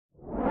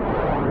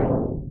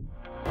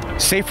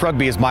Safe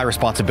rugby is my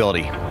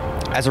responsibility.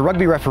 As a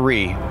rugby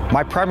referee,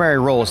 my primary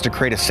role is to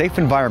create a safe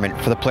environment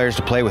for the players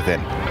to play within.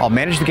 I'll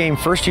manage the game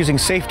first using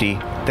safety,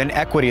 then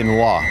equity in the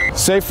law.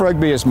 Safe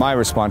rugby is my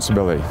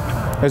responsibility.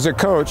 As a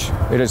coach,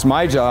 it is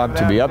my job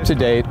to be up to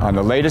date on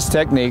the latest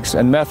techniques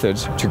and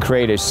methods to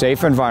create a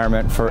safe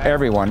environment for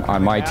everyone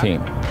on my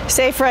team.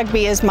 Safe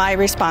rugby is my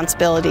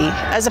responsibility.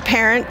 As a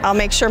parent, I'll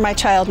make sure my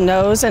child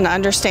knows and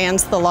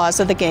understands the laws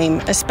of the game,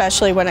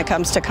 especially when it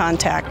comes to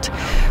contact.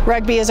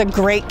 Rugby is a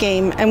great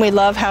game, and we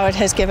love how it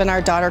has given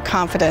our daughter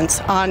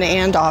confidence on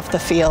and off the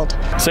field.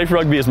 Safe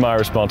rugby is my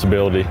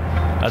responsibility.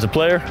 As a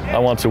player, I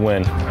want to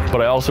win, but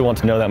I also want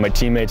to know that my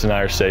teammates and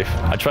I are safe.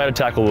 I try to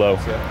tackle low,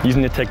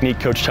 using the technique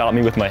Coach taught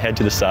me with my head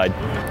to the side.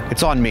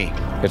 It's on me.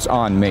 It's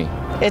on me.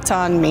 It's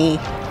on me.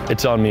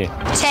 It's on me.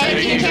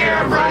 Taking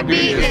care of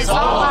rugby is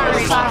all our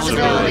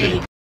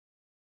responsibility.